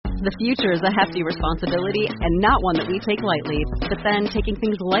The future is a hefty responsibility and not one that we take lightly. But then taking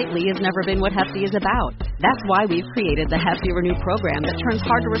things lightly has never been what Hefty is about. That's why we've created the Hefty Renew program that turns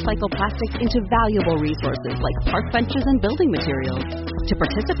hard-to-recycle plastics into valuable resources like park benches and building materials. To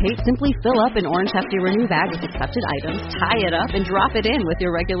participate, simply fill up an orange Hefty Renew bag with accepted items, tie it up, and drop it in with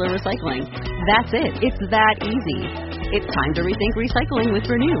your regular recycling. That's it. It's that easy. It's time to rethink recycling with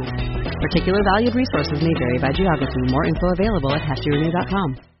Renew. Particular valued resources may vary by geography. More info available at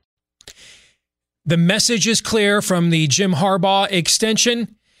heftyrenew.com. The message is clear from the Jim Harbaugh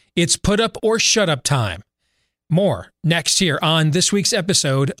extension. It's put up or shut up time. More next here on this week's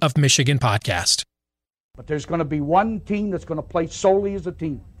episode of Michigan Podcast. But there's going to be one team that's going to play solely as a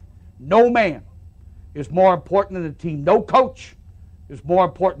team. No man is more important than the team. No coach is more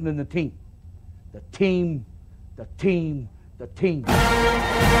important than the team. The team, the team, the team. Looks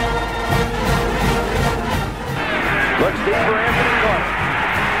deep for Anthony Clark.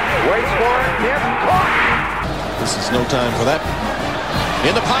 Waits for it. Hit. Caught. This is no time for that.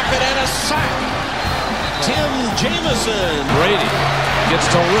 In the pocket and a sack. Tim Jamison. Brady gets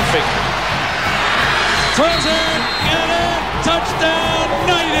terrific. Throws it. Get it. Touchdown.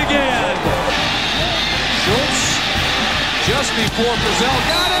 Knight again. Schultz just before Brazil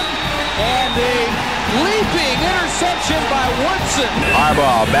got him. And a leaping interception by Woodson.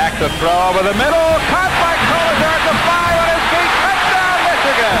 Harbaugh back to throw over the middle. Caught by Colazar at the 5 on his feet. Touchdown,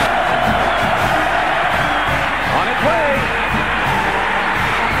 Michigan. On its way.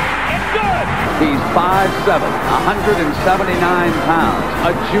 It's good. He's 5'7", 179 pounds,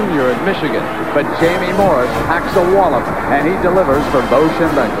 a junior at Michigan. But Jamie Morris packs a wallop, and he delivers for Bo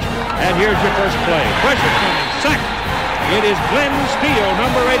Schembechler. And here's your first play. Pressure coming. Sack. It is Glenn Steele,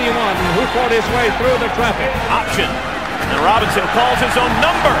 number 81, who fought his way through the traffic. Option. And Robinson calls his own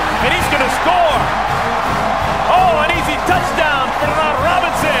number, and he's going to score. Oh, an easy touchdown for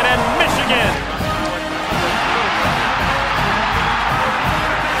Robinson and Michigan.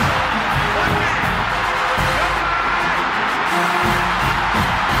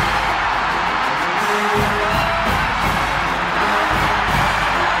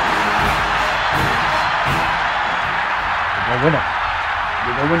 Win it.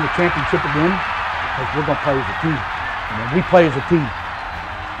 We're going to win the championship again because we're going to play as a team. And when we play as a team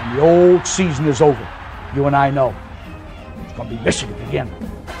and the old season is over, you and I know it's going to be Michigan again.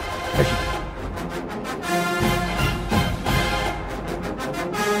 Michigan.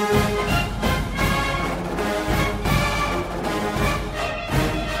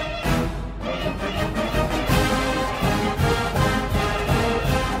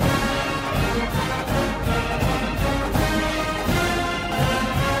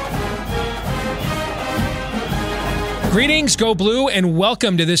 Greetings, Go Blue, and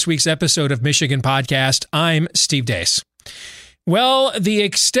welcome to this week's episode of Michigan Podcast. I'm Steve Deace. Well, the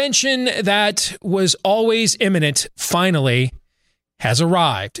extension that was always imminent finally has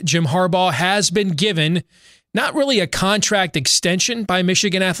arrived. Jim Harbaugh has been given not really a contract extension by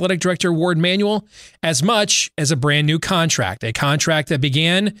Michigan Athletic Director Warde Manuel as much as a brand new contract, a contract that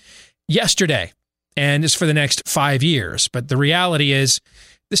began yesterday and is for the next 5 years. But the reality is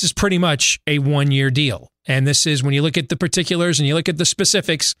this is pretty much a one-year deal. And this is, when you look at the particulars and you look at the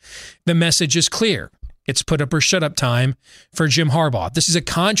specifics, the message is clear. It's put up or shut up time for Jim Harbaugh. This is a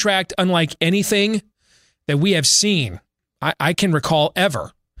contract unlike anything that we have seen, I can recall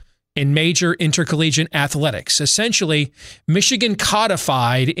ever, in major intercollegiate athletics. Essentially, Michigan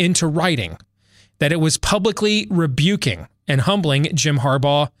codified into writing that it was publicly rebuking and humbling Jim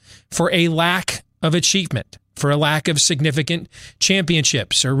Harbaugh for a lack of achievement, for a lack of significant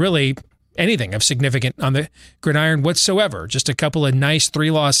championships, or really anything of significant on the gridiron whatsoever. Just a couple of nice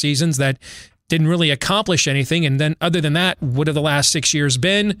 3-loss seasons that didn't really accomplish anything. And then other than that, what have the last 6 years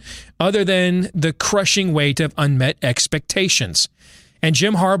been other than the crushing weight of unmet expectations? And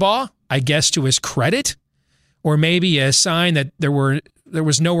Jim Harbaugh, I guess to his credit, or maybe a sign that there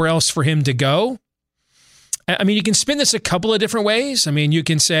was nowhere else for him to go. I mean, you can spin this a couple of different ways. I mean, you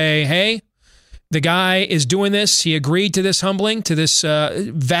can say, hey, the guy is doing this. He agreed to this humbling, to this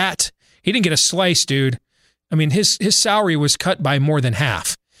VAT. He didn't get a slice, dude. I mean, his salary was cut by more than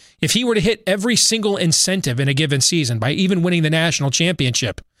half. If he were to hit every single incentive in a given season by even winning the national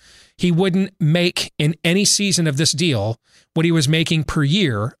championship, he wouldn't make in any season of this deal what he was making per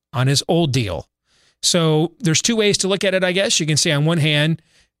year on his old deal. So there's two ways to look at it, I guess. You can say on one hand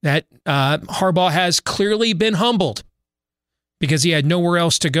that Harbaugh has clearly been humbled because he had nowhere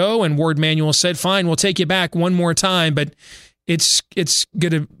else to go, and Warde Manuel said, fine, we'll take you back one more time, but it's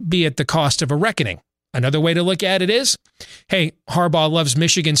going to be at the cost of a reckoning. Another way to look at it is, hey, Harbaugh loves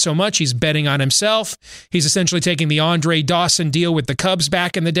Michigan so much, he's betting on himself. He's essentially taking the Andre Dawson deal with the Cubs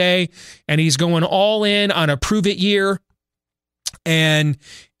back in the day, and he's going all in on a prove-it year. And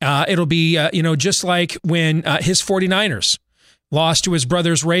it'll be, just like when his 49ers lost to his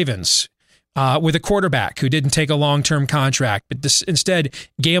brother's Ravens with a quarterback who didn't take a long-term contract, but instead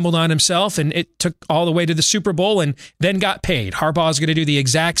gambled on himself, and it took all the way to the Super Bowl and then got paid. Harbaugh's going to do the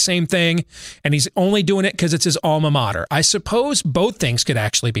exact same thing, and he's only doing it because it's his alma mater. I suppose both things could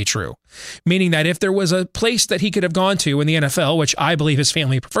actually be true, meaning that if there was a place that he could have gone to in the NFL, which I believe his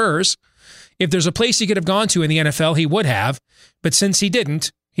family prefers, if there's a place he could have gone to in the NFL, he would have. But since he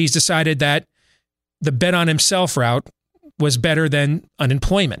didn't, he's decided that the bet on himself route was better than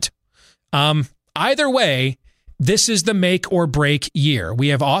unemployment. Either way, this is the make or break year. We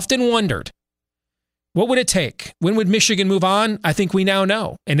have often wondered, what would it take? When would Michigan move on? I think we now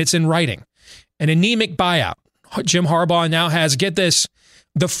know, and it's in writing. An anemic buyout. Jim Harbaugh now has, get this,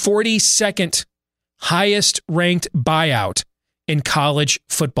 the 42nd highest ranked buyout in college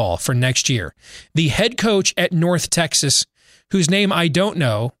football for next year. The head coach at North Texas, whose name I don't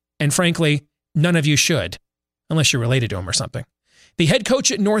know, and frankly, none of you should, unless you're related to him or something. The head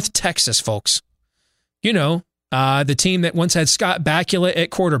coach at North Texas, folks. The team that once had Scott Bakula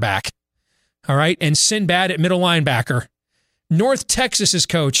at quarterback, all right, and Sinbad at middle linebacker. North Texas's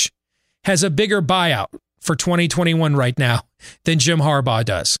coach has a bigger buyout for 2021 right now than Jim Harbaugh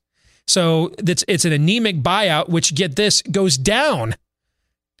does. So it's an anemic buyout, which, get this, goes down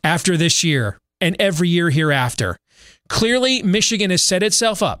after this year and every year hereafter. Clearly, Michigan has set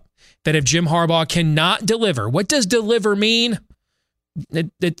itself up that if Jim Harbaugh cannot deliver, what does deliver mean?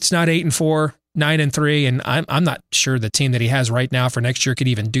 It's not 8-4, 9-3, and I'm not sure the team that he has right now for next year could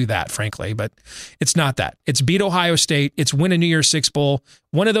even do that, frankly. But it's not that. It's beat Ohio State. It's win a New Year's Six Bowl.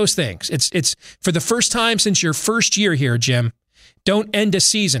 One of those things. It's for the first time since your first year here, Jim. Don't end a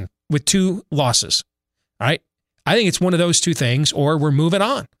season with 2 losses. All right. I think it's one of those 2 things, or we're moving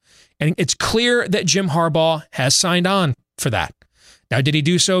on. And it's clear that Jim Harbaugh has signed on for that. Now, did he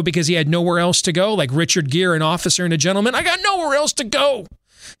do so because he had nowhere else to go? Like Richard Gere, an officer and a gentleman, I got nowhere else to go.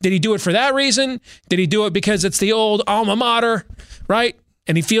 Did he do it for that reason? Did he do it because it's the old alma mater, right?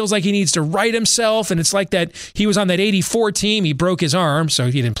 And he feels like he needs to right himself. And it's like that he was on that 84 team. He broke his arm, so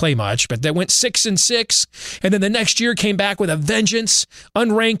he didn't play much, but that went 6-6. And then the next year came back with a vengeance,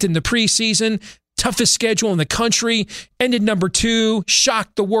 unranked in the preseason, toughest schedule in the country, ended number 2,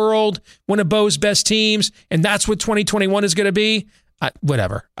 shocked the world, one of Bo's best teams. And that's what 2021 is going to be.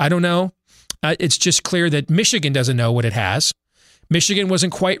 Whatever. I don't know. It's just clear that Michigan doesn't know what it has. Michigan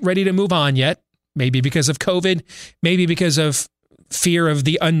wasn't quite ready to move on yet, maybe because of COVID, maybe because of fear of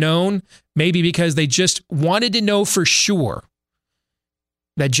the unknown, maybe because they just wanted to know for sure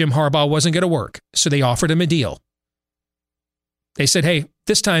that Jim Harbaugh wasn't going to work. So they offered him a deal. They said, hey,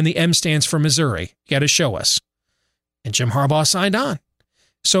 this time the M stands for Missouri. You got to show us. And Jim Harbaugh signed on.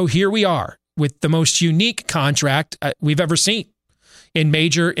 So here we are with the most unique contract we've ever seen in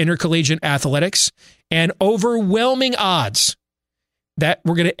major intercollegiate athletics, and overwhelming odds that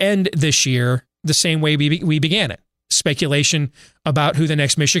we're going to end this year the same way we began it. Speculation about who the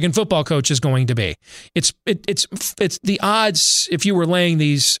next Michigan football coach is going to be. It's the odds. If you were laying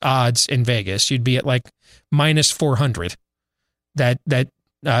these odds in Vegas, you'd be at like minus 400 that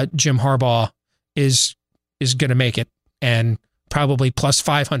Jim Harbaugh is going to make it, and probably plus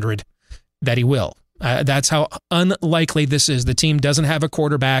 500 that he will. That's how unlikely this is. The team doesn't have a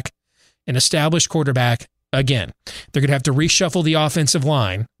quarterback, an established quarterback, again. They're going to have to reshuffle the offensive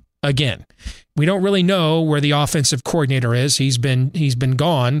line again. We don't really know where the offensive coordinator is. He's been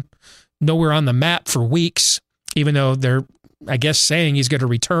gone, nowhere on the map for weeks, even though they're, I guess, saying he's going to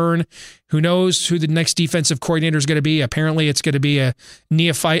return. Who knows who the next defensive coordinator is going to be? Apparently, it's going to be a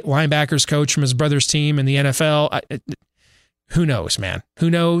neophyte linebackers coach from his brother's team in the NFL. Who knows, man? Who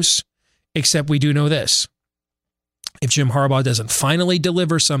knows? Except we do know this. If Jim Harbaugh doesn't finally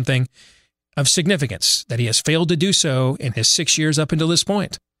deliver something of significance, that he has failed to do so in his 6 years up until this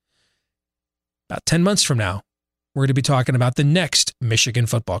point, about 10 months from now, we're going to be talking about the next Michigan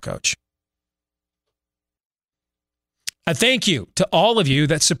football coach. A thank you to all of you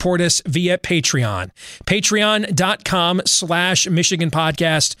that support us via Patreon. Patreon.com/Michigan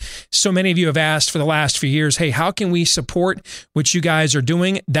Podcast. So many of you have asked for the last few years, hey, how can we support what you guys are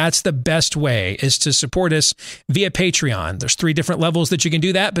doing? That's the best way, is to support us via Patreon. There's 3 different levels that you can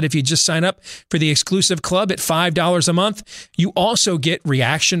do that, but if you just sign up for the exclusive club at $5 a month, you also get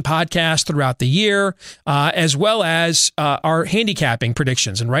reaction podcasts throughout the year, as well as our handicapping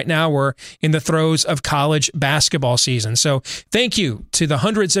predictions. And right now we're in the throes of college basketball season. season. So thank you to the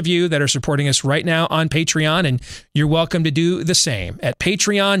hundreds of you that are supporting us right now on Patreon, and you're welcome to do the same at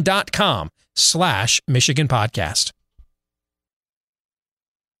patreon.com/Michigan Podcast.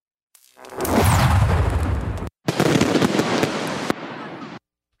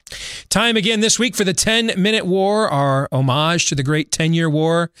 Time again this week for the 10-Minute War, our homage to the great 10-year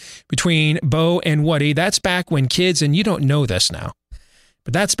war between Bo and Woody. That's back when kids, and you don't know this now,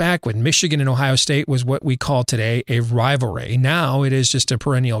 but that's back when Michigan and Ohio State was what we call today a rivalry. Now it is just a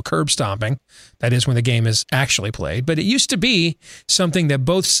perennial curb stomping. That is when the game is actually played. But it used to be something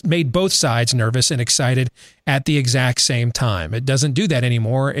that made both sides nervous and excited at the exact same time. It doesn't do that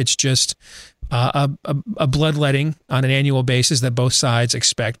anymore. It's just a bloodletting on an annual basis that both sides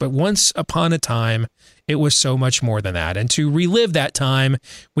expect. But once upon a time, it was so much more than that. And to relive that time,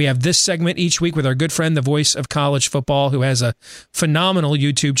 we have this segment each week with our good friend, the voice of college football, who has a phenomenal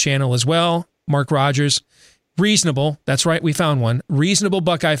YouTube channel as well, Mark Rogers. Reasonable. That's right. We found one. Reasonable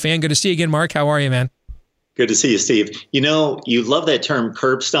Buckeye fan. Good to see you again, Mark. How are you, man? Good to see you, Steve. You know, you love that term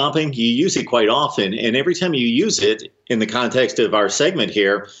curb stomping. You use it quite often. And every time you use it in the context of our segment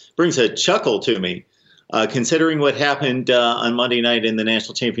here, brings a chuckle to me. Considering what happened on Monday night in the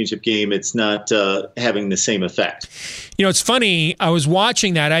national championship game, it's not having the same effect. You know, it's funny. I was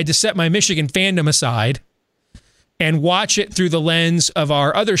watching that. I had to set my Michigan fandom aside and watch it through the lens of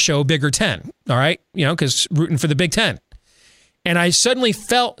our other show, Bigger Ten. All right? You know, because rooting for the Big Ten. And I suddenly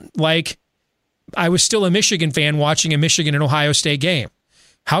felt like I was still a Michigan fan watching a Michigan and Ohio State game.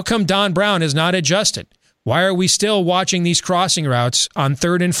 How come Don Brown has not adjusted? Why are we still watching these crossing routes on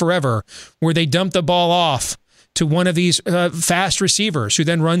 3rd and forever where they dump the ball off to one of these fast receivers who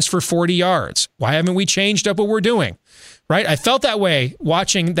then runs for 40 yards? Why haven't we changed up what we're doing? Right? I felt that way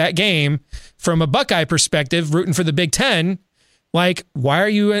watching that game from a Buckeye perspective, rooting for the Big Ten. Like, why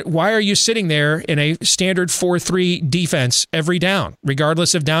are you sitting there in a standard 4-3 defense every down,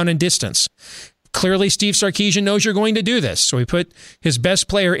 regardless of down and distance? Clearly, Steve Sarkisian knows you're going to do this. So he put his best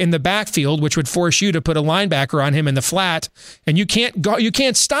player in the backfield, which would force you to put a linebacker on him in the flat, and you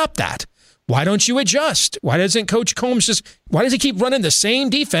can't stop that. Why don't you adjust? Why doesn't Coach Combs why does he keep running the same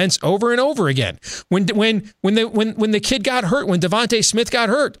defense over and over again? When the kid got hurt, when Devontae Smith got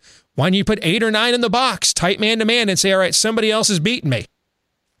hurt, why don't you put 8 or 9 in the box, tight man to man, and say, all right, somebody else is beating me?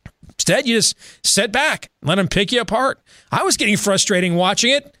 Instead, you just sit back, let them pick you apart. I was getting frustrating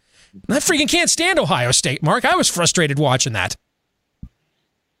watching it. I freaking can't stand Ohio State, Mark. I was frustrated watching that.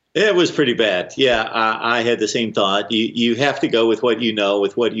 It was pretty bad. Yeah, I had the same thought. You have to go with what you know,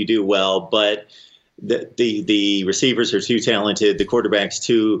 with what you do well, but the receivers are too talented. The quarterback's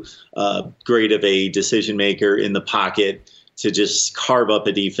too great of a decision maker in the pocket to just carve up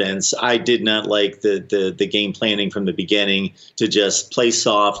a defense. I did not like the game planning from the beginning to just play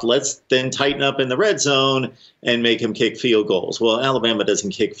soft. Let's then tighten up in the red zone and make him kick field goals. Well, Alabama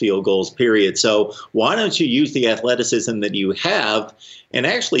doesn't kick field goals, period. So why don't you use the athleticism that you have and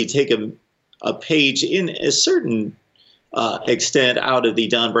actually take a page in a certain extent out of the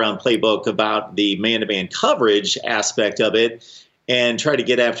Don Brown playbook about the man-to-man coverage aspect of it, and try to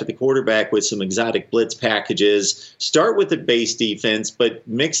get after the quarterback with some exotic blitz packages. Start with the base defense, but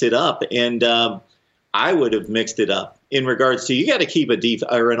mix it up. And I would have mixed it up in regards to, you got to keep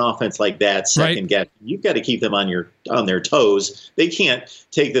an offense like that second guess. You've got to keep them on their toes. They can't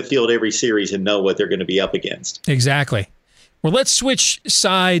take the field every series and know what they're going to be up against. Exactly. Well, let's switch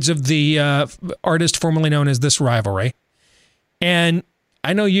sides of the artist formerly known as this rivalry. And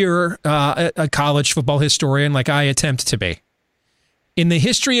I know you're a college football historian like I attempt to be. In the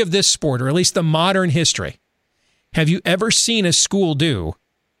history of this sport, or at least the modern history, have you ever seen a school do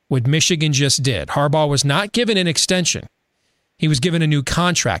what Michigan just did? Harbaugh was not given an extension. He was given a new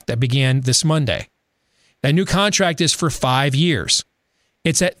contract that began this Monday. That new contract is for 5 years.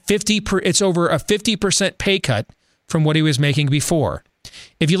 It's it's over a 50% pay cut from what he was making before.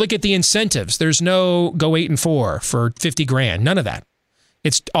 If you look at the incentives, there's no go 8-4 for $50,000. None of that.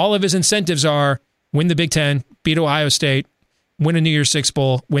 It's all of his incentives are win the Big Ten, beat Ohio State, win a New Year's Six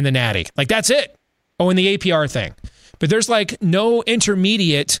Bowl, win the Natty. Like, that's it. Oh, and the APR thing. But there's like no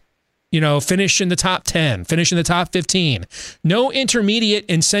intermediate, finish in the top 10, finish in the top 15. No intermediate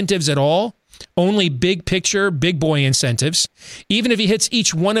incentives at all. Only big picture, big boy incentives. Even if he hits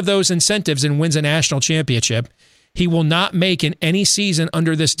each one of those incentives and wins a national championship, he will not make in any season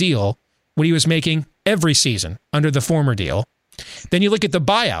under this deal what he was making every season under the former deal. Then you look at the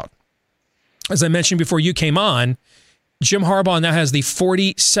buyout. As I mentioned before you came on, Jim Harbaugh now has the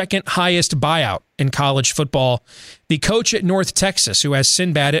 42nd highest buyout in college football. The coach at North Texas, who has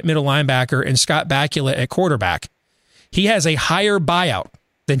Sinbad at middle linebacker and Scott Bakula at quarterback, he has a higher buyout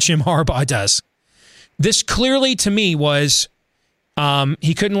than Jim Harbaugh does. This clearly, to me, was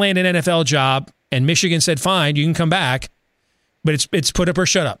he couldn't land an NFL job, and Michigan said, fine, you can come back, but it's put up or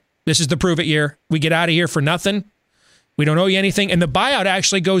shut up. This is the prove it year. We get out of here for nothing. We don't owe you anything. And the buyout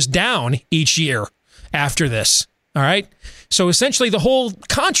actually goes down each year after this. All right? So essentially the whole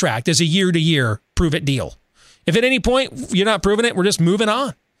contract is a year-to-year prove it deal. If at any point you're not proving it, we're just moving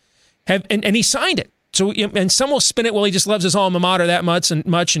on. And he signed it. So, and some will spin it, well, he just loves his alma mater that much,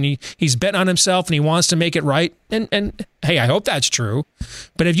 and he's betting on himself and he wants to make it right. And hey, I hope that's true.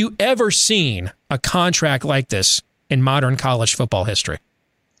 But have you ever seen a contract like this in modern college football history?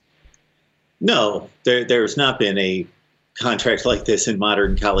 No, there's not been a contract like this in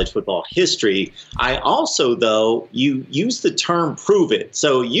modern college football history. I also, though, you use the term prove it.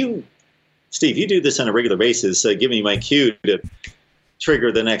 So you, Steve, you do this on a regular basis. Give me my cue to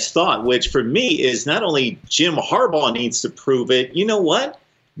trigger the next thought, which for me is not only Jim Harbaugh needs to prove it, you know what?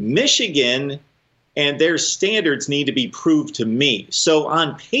 Michigan and their standards need to be proved to me. So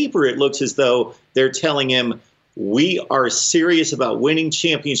on paper, it looks as though they're telling him, we are serious about winning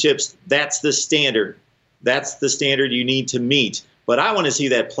championships. That's the standard. That's the standard you need to meet. But I want to see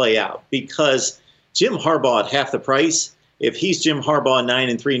that play out, because Jim Harbaugh at half the price, if he's Jim Harbaugh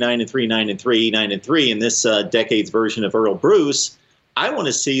 9-3, 9-3, 9-3, 9-3 in this decade's version of Earl Bruce, I want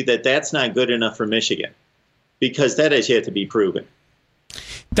to see that that's not good enough for Michigan, because that has yet to be proven.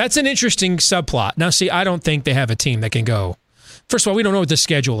 That's an interesting subplot. Now, see, I don't think they have a team that can go. First of all, we don't know what the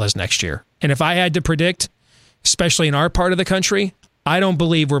schedule is next year. And if I had to predict, especially in our part of the country, I don't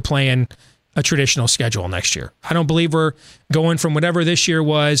believe we're playing a traditional schedule next year. I don't believe we're going from whatever this year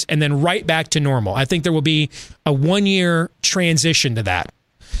was and then right back to normal. I think there will be a 1-year transition to that.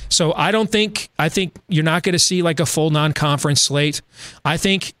 So I think you're not going to see like a full non-conference slate. I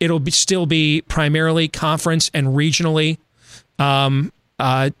think it'll still be primarily conference and regionally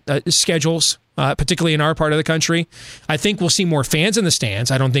schedules, particularly in our part of the country. I think we'll see more fans in the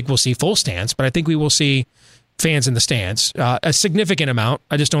stands. I don't think we'll see full stands, but I think we will see fans in the stands, a significant amount.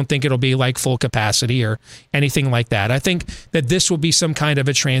 I just don't think it'll be like full capacity or anything like that. I think that this will be some kind of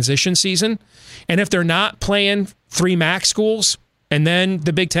a transition season. And if they're not playing 3 MAC schools and then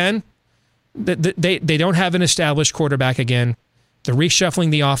the Big Ten, they don't have an established quarterback again. They're reshuffling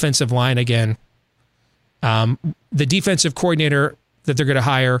the offensive line again. The defensive coordinator that they're going to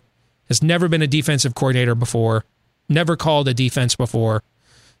hire has never been a defensive coordinator before, never called a defense before.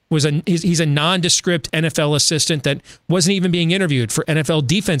 He's a nondescript NFL assistant that wasn't even being interviewed for NFL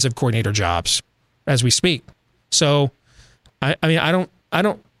defensive coordinator jobs as we speak. So, I mean, I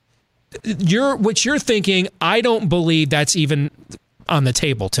don't. What you're thinking, I don't believe that's even on the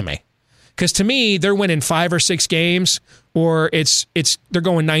table to me. Because to me, they're winning 5 or 6 games, or they're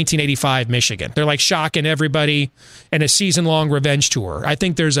going 1985 Michigan. They're like shocking everybody in a season-long revenge tour. I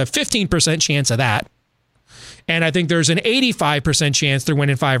think there's a 15% chance of that. And I think there's an 85% chance they're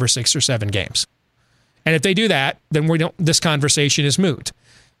winning 5 or 6 or 7 games. And if they do that, then this conversation is moot.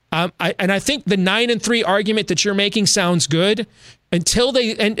 I think the 9-3 argument that you're making sounds good until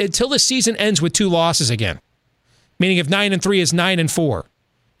the season ends with 2 losses again. Meaning if 9-3 is 9-4,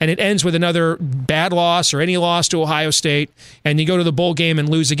 and it ends with another bad loss or any loss to Ohio State, and you go to the bowl game and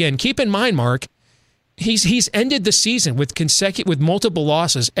lose again. Keep in mind, Mark, he's ended the season with multiple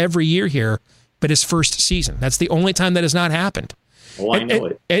losses every year here, but his first season. That's the only time that has not happened. Oh, I know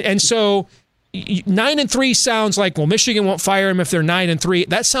it. And so 9-3 sounds like, well, Michigan won't fire him if they're 9-3.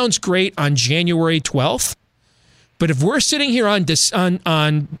 That sounds great on January 12th. But if we're sitting here on December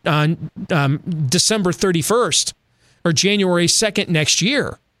 31st or January 2nd next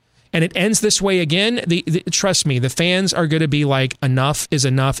year, and it ends this way again, trust me, the fans are going to be like, enough is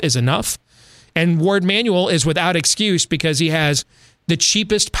enough is enough. And Ward Manuel is without excuse because he has the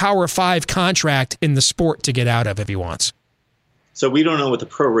cheapest Power 5 contract in the sport to get out of if he wants. So we don't know what the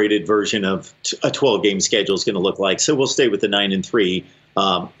prorated version of a 12-game schedule is going to look like. So we'll stay with the 9-3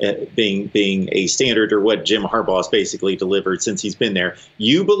 being a standard, or what Jim Harbaugh's basically delivered since he's been there.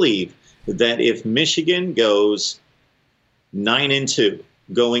 You believe that if Michigan goes 9-2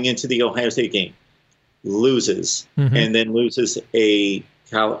 going into the Ohio State game, loses, and then loses a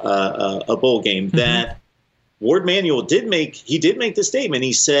bowl game, that Ward Manuel did make the statement.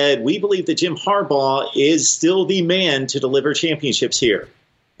 He said, we believe that Jim Harbaugh is still the man to deliver championships here.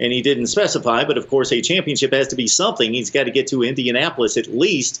 And he didn't specify, but of course a championship has to be something. He's got to get to Indianapolis at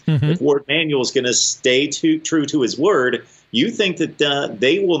least. If Ward Manuel is going to stay true to his word, you think that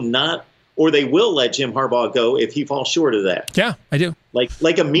they will not, or they will let Jim Harbaugh go if he falls short of that? Yeah, I do.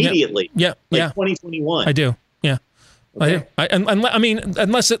 Like immediately. Yeah. 2021. I do. Yeah. Okay.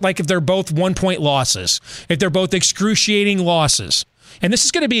 Unless if they're both 1-point losses, if they're both excruciating losses, And this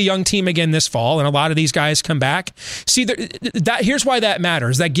is going to be a young team again this fall, and a lot of these guys come back. See, here's why that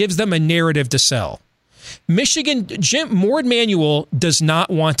matters. That gives them a narrative to sell. Michigan, Mord Manuel does not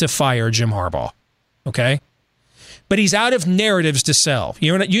want to fire Jim Harbaugh, okay? But he's out of narratives to sell.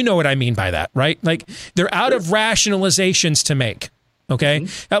 You know what I mean by that, right? Like, they're out of rationalizations to make, okay?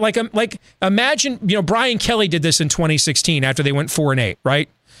 Like imagine, Brian Kelly did this in 2016 after they went 4-8, right?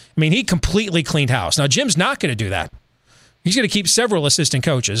 I mean, he completely cleaned house. Now, Jim's not going to do that. He's going to keep several assistant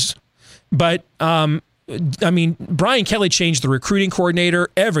coaches. But, Brian Kelly changed the recruiting coordinator,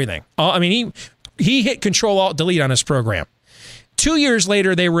 everything. He hit Control-Alt-Delete on his program. 2 years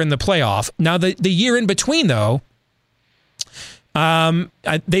later, they were in the playoff. Now, the year in between, though,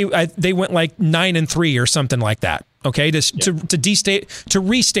 they went like 9-3 or something like that. Okay, to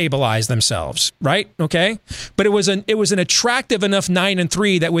restabilize themselves, right? Okay, but it was an attractive enough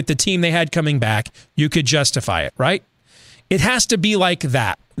 9-3 that with the team they had coming back, you could justify it, right? It has to be like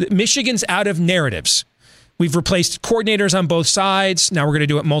that. Michigan's out of narratives. We've replaced coordinators on both sides. Now we're going to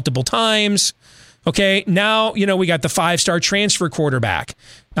do it multiple times. Okay, now we got the 5-star transfer quarterback.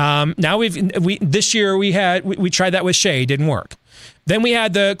 Now this year we tried that with Shea, didn't work. Then we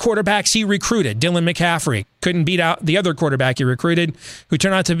had the quarterbacks he recruited. Dylan McCaffrey couldn't beat out the other quarterback he recruited, who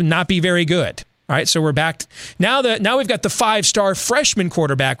turned out to not be very good. All right, so we're back. Now we've got the 5-star freshman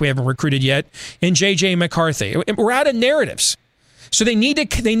quarterback we haven't recruited yet in J.J. McCarthy. We're out of narratives. So they need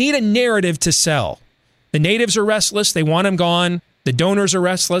a narrative to sell. The natives are restless. They want him gone. The donors are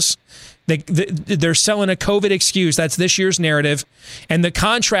restless. They're selling a COVID excuse. That's this year's narrative. And the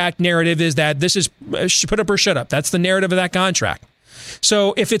contract narrative is that this is put up or shut up. That's the narrative of that contract.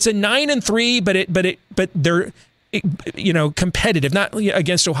 So if it's a 9-3, but they're competitive, not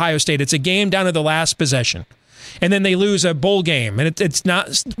against Ohio State. It's a game down to the last possession, and then they lose a bowl game, and it's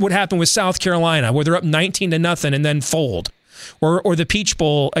not what happened with South Carolina, where they're up 19-0 and then fold, or the Peach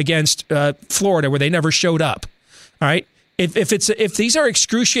Bowl against Florida, where they never showed up. All right, if these are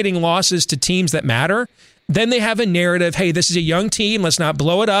excruciating losses to teams that matter, then they have a narrative. Hey, this is a young team. Let's not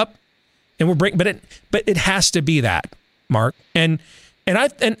blow it up, and but it has to be that, Mark. And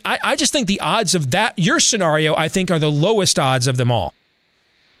I just think the odds of that, your scenario, I think, are the lowest odds of them all.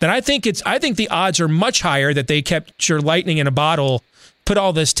 That I think the odds are much higher that they kept your lightning in a bottle, put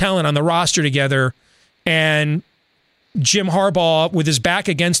all this talent on the roster together, and Jim Harbaugh with his back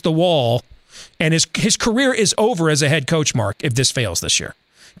against the wall, and his career is over as a head coach, Mark, if this fails this year.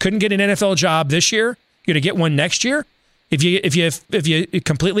 Couldn't get an NFL job this year. You're going to get one next year. If you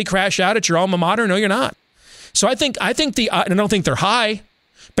completely crash out at your alma mater, no, you're not. So I think and I don't think they're high,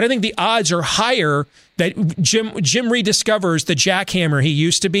 but I think the odds are higher that Jim rediscovers the jackhammer he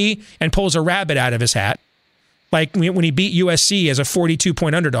used to be and pulls a rabbit out of his hat, like when he beat USC as a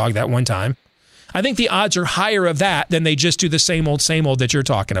 42-point underdog that one time. I think the odds are higher of that than they just do the same old that you're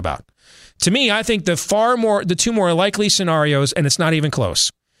talking about. To me, I think the two more likely scenarios, and it's not even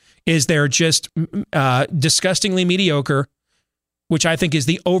close, is they're just disgustingly mediocre, which I think is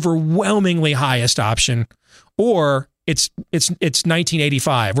the overwhelmingly highest option, or it's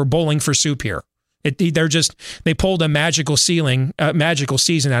 1985. We're bowling for soup here. They pulled a magical season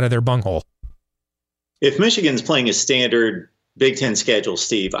out of their bunghole. If Michigan's playing a standard Big Ten schedule,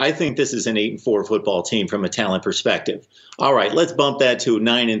 Steve, I think this is an 8-4 football team from a talent perspective. All right, let's bump that to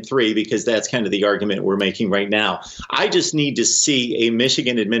 9-3 because that's kind of the argument we're making right now. I just need to see a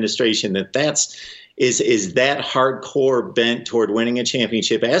Michigan administration is that hardcore bent toward winning a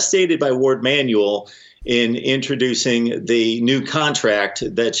championship, as stated by Ward Manuel in introducing the new contract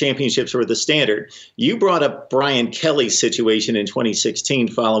that championships were the standard. You brought up Brian Kelly's situation in 2016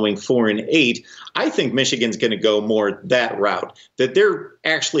 following 4-8. I think Michigan's going to go more that route, that they're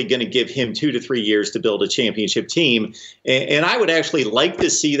actually going to give him 2 to 3 years to build a championship team. And I would actually like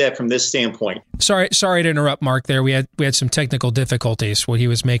to see that from this standpoint. Sorry to interrupt, Mark, there. We had some technical difficulties when he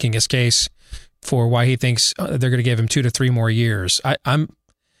was making his case for why he thinks they're going to give him 2 to 3 more years.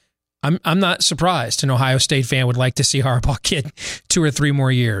 I'm not surprised. An Ohio State fan would like to see Harbaugh get 2 or 3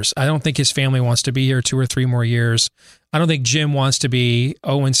 more years. I don't think his family wants to be here 2 or 3 more years. I don't think Jim wants to be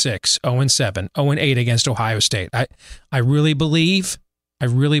 0-6, 0-7, 0-8 against Ohio State. I really believe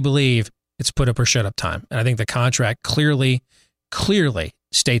it's put up or shut up time. And I think the contract clearly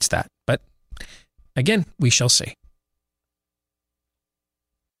states that. But again, we shall see.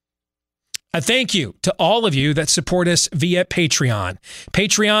 A thank you to all of you that support us via Patreon.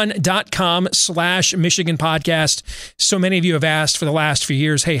 Patreon.com/Michigan Podcast. So many of you have asked for the last few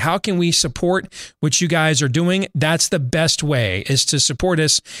years, hey, how can we support what you guys are doing? That's the best way, is to support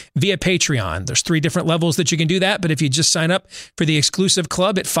us via Patreon. There's 3 different levels that you can do that, but if you just sign up for the exclusive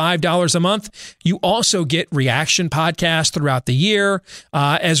club at $5 a month, you also get reaction podcasts throughout the year,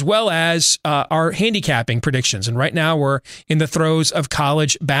 as well as our handicapping predictions. And right now we're in the throes of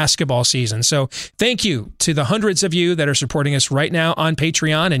college basketball season. So thank you to the hundreds of you that are supporting us right now on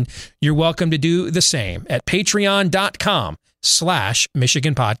Patreon, and you're welcome to do the same at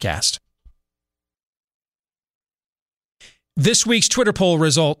patreon.com/Michigan Podcast. This week's Twitter poll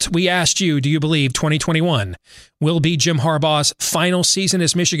result, we asked you, do you believe 2021 will be Jim Harbaugh's final season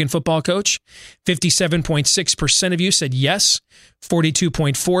as Michigan football coach? 57.6% of you said yes.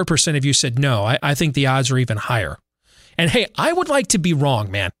 42.4% of you said no. I think the odds are even higher. And hey, I would like to be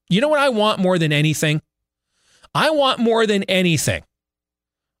wrong, man. You know what I want more than anything? I want more than anything,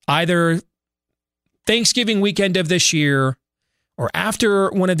 either Thanksgiving weekend of this year or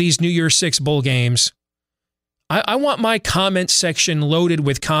after one of these New Year's 6 bowl games, I want my comment section loaded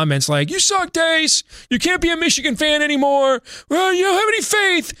with comments like, you suck, Dace. You can't be a Michigan fan anymore. Well, you don't have any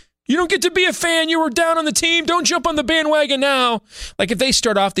faith. You don't get to be a fan. You were down on the team. Don't jump on the bandwagon now. Like, if they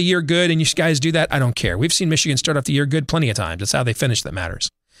start off the year good and you guys do that, I don't care. We've seen Michigan start off the year good plenty of times. It's how they finish that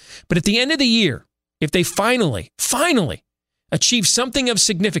matters. But at the end of the year, if they finally achieve something of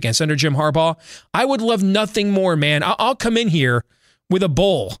significance under Jim Harbaugh, I would love nothing more, man. I'll come in here with a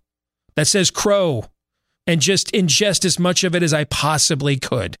bowl that says Crow and just ingest as much of it as I possibly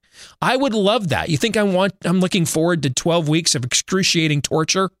could. I would love that. You think I'm looking forward to 12 weeks of excruciating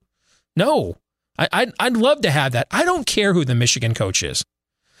torture? No, I'd love to have that. I don't care who the Michigan coach is.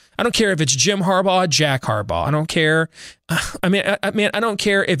 I don't care if it's Jim Harbaugh, Jack Harbaugh. I don't care. I don't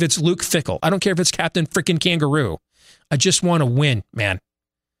care if it's Luke Fickell. I don't care if it's Captain freaking Kangaroo. I just want to win, man.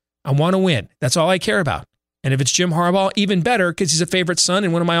 I want to win. That's all I care about. And if it's Jim Harbaugh, even better, because he's a favorite son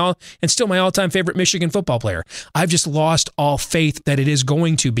and still my all-time favorite Michigan football player. I've just lost all faith that it is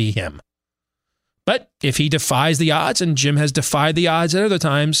going to be him. But if he defies the odds, and Jim has defied the odds at other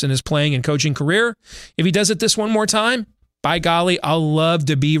times in his playing and coaching career, if he does it this one more time, by golly, I'll love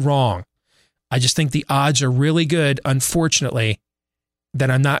to be wrong. I just think the odds are really good, unfortunately, that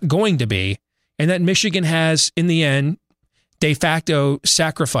I'm not going to be, and that Michigan has, in the end, de facto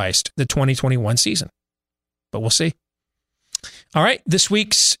sacrificed the 2021 season. But we'll see. All right, this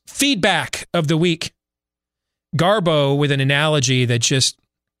week's feedback of the week. Garbo with an analogy that just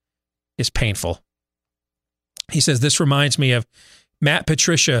is painful. He says, this reminds me of Matt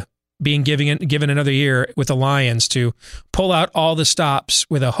Patricia being given another year with the Lions to pull out all the stops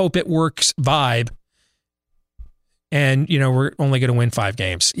with a hope it works vibe. And, we're only going to win 5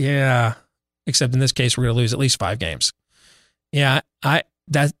 games. Yeah. Except in this case, we're going to lose at least 5 games. Yeah.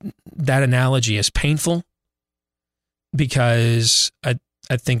 That analogy is painful because I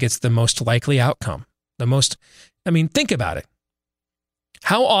think it's the most likely outcome. Think about it.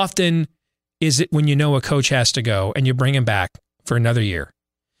 How often is it when a coach has to go and you bring him back for another year?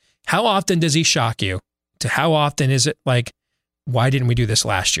 How often does he shock you? To how often is it like, why didn't we do this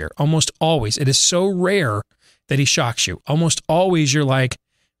last year? Almost always. It is so rare that he shocks you. Almost always you're like,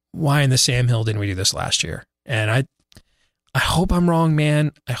 why in the Sam Hill didn't we do this last year? And I hope I'm wrong,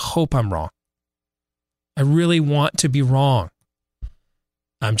 man. I hope I'm wrong. I really want to be wrong.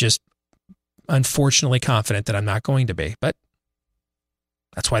 I'm just unfortunately confident that I'm not going to be, but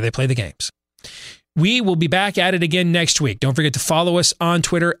that's why they play the games. We will be back at it again next week. Don't forget to follow us on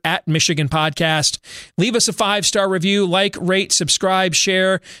Twitter at Michigan Podcast. Leave us a 5-star review, like, rate, subscribe,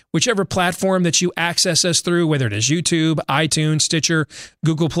 share, whichever platform that you access us through, whether it is YouTube, iTunes, Stitcher,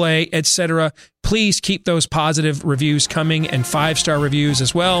 Google Play, etc. Please keep those positive reviews coming and 5-star reviews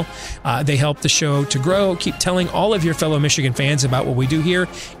as well. They help the show to grow. Keep telling all of your fellow Michigan fans about what we do here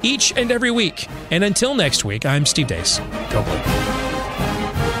each and every week. And until next week, I'm Steve Dace. Go Blue.